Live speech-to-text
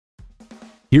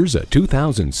Here's a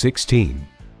 2016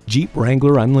 Jeep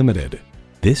Wrangler Unlimited.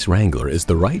 This Wrangler is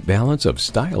the right balance of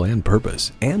style and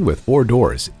purpose, and with 4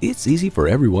 doors, it's easy for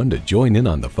everyone to join in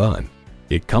on the fun.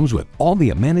 It comes with all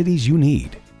the amenities you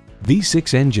need: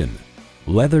 V6 engine,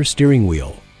 leather steering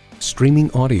wheel,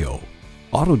 streaming audio,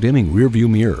 auto-dimming rearview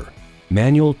mirror,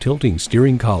 manual tilting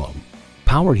steering column,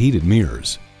 power heated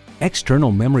mirrors,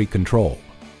 external memory control,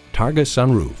 Targa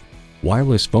sunroof,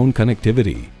 wireless phone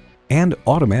connectivity, and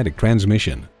automatic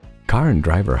transmission. Car and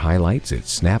Driver highlights its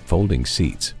snap folding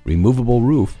seats, removable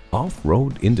roof,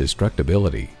 off-road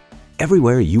indestructibility.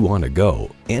 Everywhere you want to go,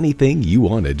 anything you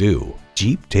want to do,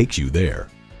 Jeep takes you there.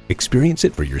 Experience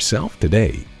it for yourself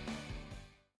today.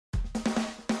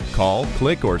 Call,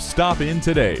 click, or stop in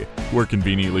today. We're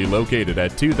conveniently located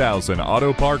at 2000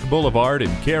 Auto Park Boulevard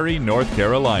in Cary, North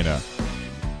Carolina.